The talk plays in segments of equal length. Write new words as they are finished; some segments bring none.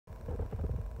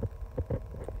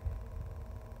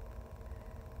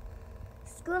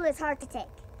School is hard to take.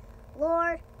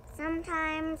 Lord,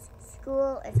 sometimes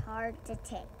school is hard to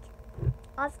take.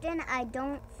 Often I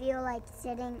don't feel like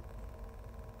sitting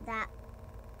that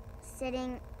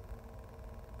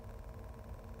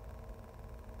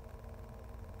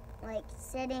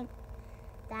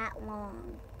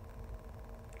long.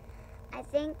 I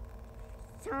think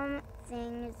some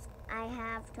things I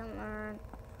have to learn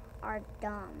are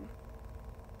dumb.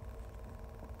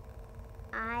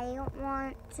 I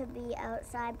want to be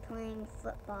outside playing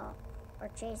football or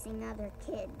chasing other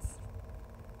kids.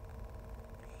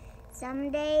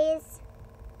 Some days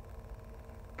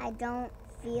I don't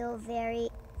feel very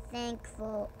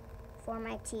thankful for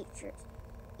my teachers,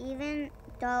 even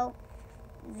though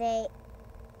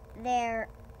they're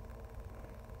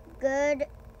good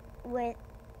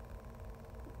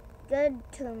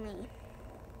to me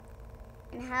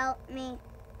and help me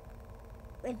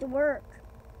with work.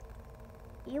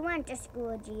 You went to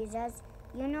school, Jesus.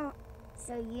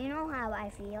 So you know how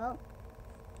I feel.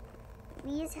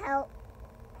 Please help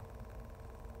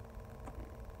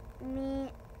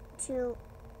me to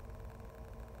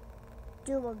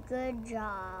do a good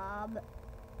job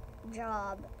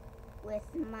with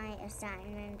my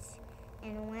assignments,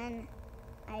 and when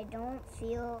I don't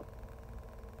feel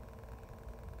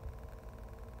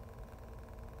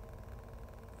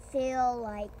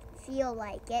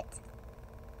like it,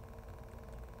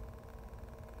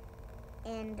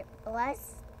 and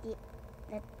bless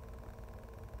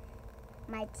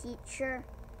my teacher.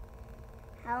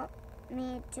 Help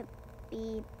me to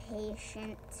be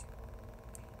patient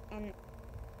and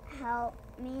help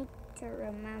me to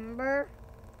remember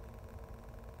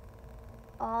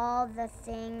all the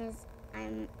things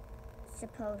I'm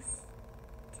supposed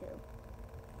to.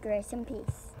 Grace and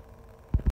peace.